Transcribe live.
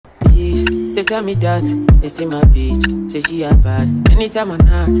They tell me that, they say my bitch, say she a bad. Anytime I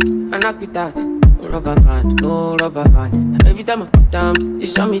knock without rubber band, no rubber band. Every time I put down, they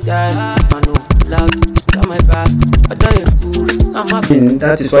show me that. If I know love, she got my back. I don't you fool, I'm happy.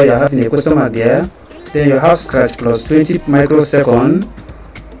 That is why you're having a question mark there. Then you have scratch plus 20 microsecond,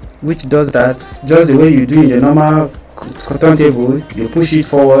 which does that just the way you do in the normal turntable. You push it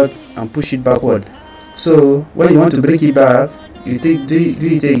forward and push it backward. So when you want to bring it back, you do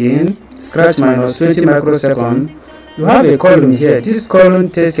it again. Scratch minus 20 microsecond. You have a column here. This column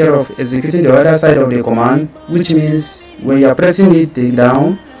takes care of executing the other side of the command, which means when you are pressing it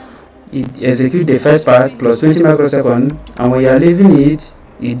down, it executes the first part plus 20 microsecond, and when you are leaving it,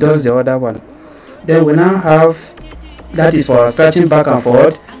 it does the other one. Then we now have, that is for scratching back and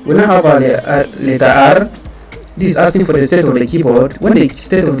forth. We now have our letter R. This is asking for the state of the keyboard. When the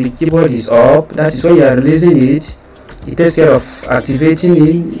state of the keyboard is up, that is when you are releasing it. It takes care of activating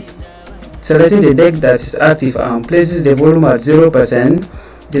it, selecting the deck that is active and places the volume at 0%.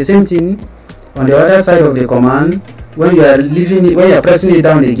 The same thing on the other side of the command. When you are leaving it, when you are pressing it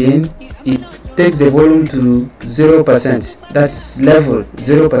down again, it takes the volume to 0%. That's level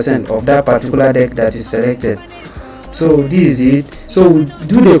 0% of that particular deck that is selected. So this is it. So we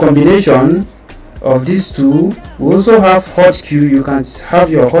do the combination of these two. We also have hot Q. You can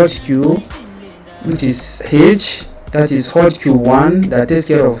have your hot Q, which is H. That is hot Q1, that takes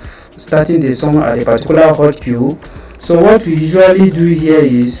care of starting the song at a particular hot Q. So what we usually do here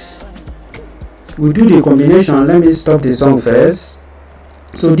is we do the combination. Let me stop the song first.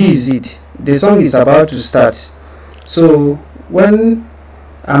 So this is it. The song is about to start. So when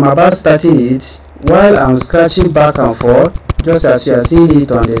I'm about starting it, while I'm scratching back and forth, just as you are seeing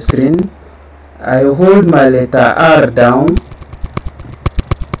it on the screen, I hold my letter R down.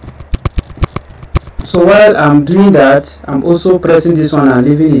 So while I'm doing that, I'm also pressing this one and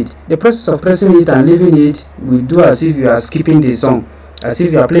leaving it. The process of pressing it and leaving it will do as if you are skipping the song, as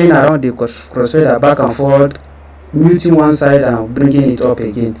if you are playing around the crossfader back and forth, muting one side and bringing it up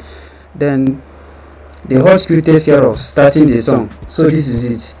again. Then the hot Q takes care of starting the song. So this is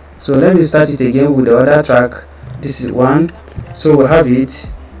it. So let me start it again with the other track. This is one. So we have it.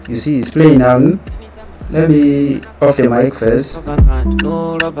 You see it's playing now. Let me off the mic first.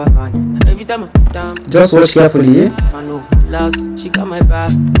 Just watch carefully. She got my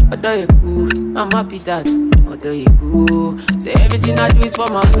back. I'm happy that. Say everything I do is for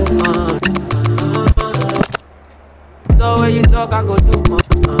my woman. So when you talk, I go do.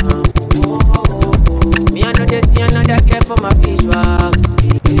 Me, I know they see another care for my visuals.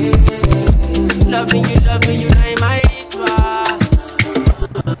 Loving you, like my rituals.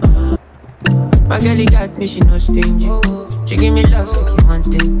 My girl got me, she no stingy. She give me love, so you want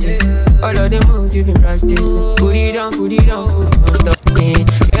it. All of the moves you been practicing. Put it on, stop me.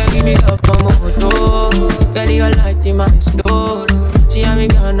 Girl, give me love for my photo. Girl, you light in my store. She have me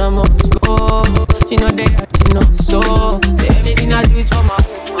gone, I must go. She know that, she know so. Say everything I do is for my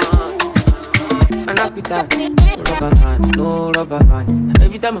woman. And I quit that. Rubber band, no rubber band.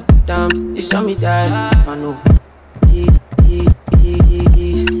 Every time I put down, they show me that. If I know.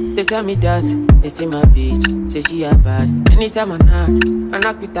 They tell me that, they say my bitch, say she a bad. Anytime I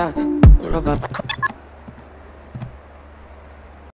knock without rubber.